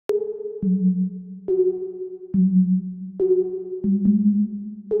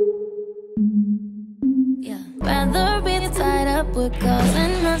rather be tied up with calls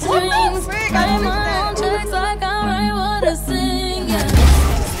and my strings. Write my own checks like I write what I sing. Yeah.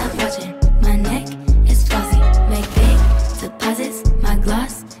 Stop watching, my neck is flossy. Make big deposits, my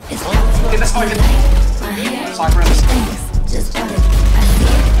gloss is poppy. My hair things, just bought it. I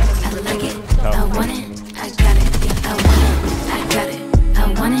see it, I like it, I want it, I got it. I want it, I got it. I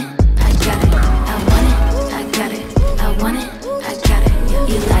want it, I got it. I want it, I got it. I want it, I got it.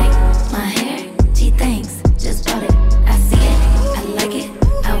 You like my hair? Gee, thanks, just bought it. I see it, I like it.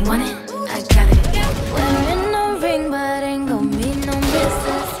 I want it, I got it. Wearing a ring, but ain't gon' mean no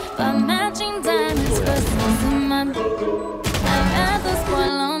business. But matching diamonds, crystals in my. I'd rather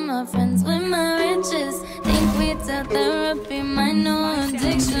spoil all my friends with my riches. Think retail therapy, my new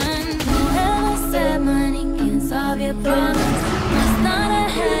addiction. Whoever said money can solve your problems must not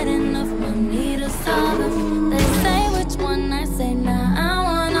have had enough money to solve them. They say which one, I say nah, I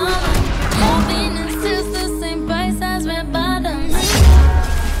want all of them. Happiness is the same price as red bottoms.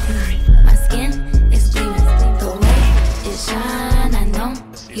 My skin is gleaming, the way it shine, I know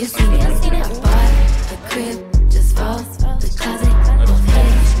you see me. I bought a crib, just falls, the closet, both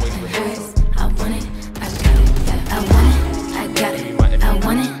his and hers. I want it, I got it. I want it, I got it. I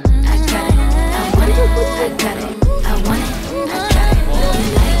want it, I got it. I want it, I got it. I want it, I got it.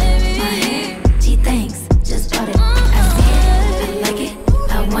 You like my hair? Gee, thanks, just bought it. I see it, I like it.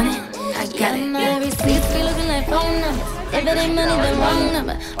 I want it, I got it. My receipts be looking like phone numbers. If it ain't money, then wrong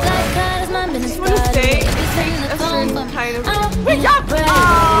number. Black card is my business card. If you send the phone for me, I'm in the bread.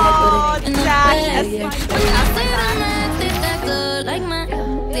 Put it in the bag. When I see the man, think that good like my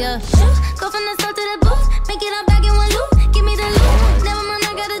shoes. Go from the store to the booth, make it all back in one loop. Give me the loot, never mind,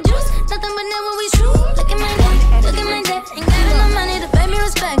 I got the juice. Nothing but never we shoot. Look at my neck, look at my debt. Ain't got enough money to pay me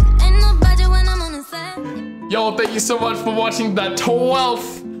respect. Ain't no budget when I'm on the set. Yo, thank you so much for watching the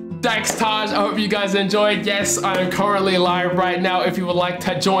 12th Dextage. I hope you guys enjoyed. Yes, I am currently live right now. If you would like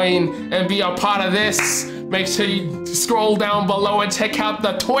to join and be a part of this, make sure you scroll down below and check out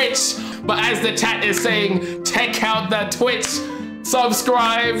the Twitch. But as the chat is saying, check out the Twitch.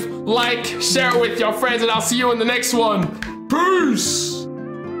 Subscribe, like, share it with your friends, and I'll see you in the next one. Peace!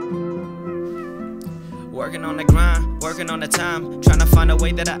 Working on the grind, working on the time, trying to find a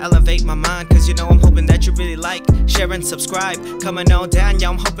way that I elevate my mind. Cause you know I'm hoping that you really like, share and subscribe. Coming on down, yeah,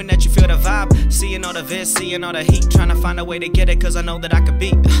 I'm hoping that you feel the vibe. Seeing all the vis, seeing all the heat, trying to find a way to get it. Cause I know that I could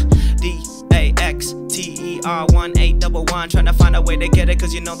beat DAXTER1811, trying to find a way to get it.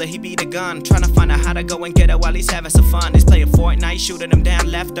 Cause you know that he be the gun, trying to find out how to go and get it while he's having some fun. He's playing Fortnite, shooting them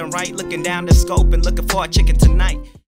down left and right, looking down the scope and looking for a chicken tonight.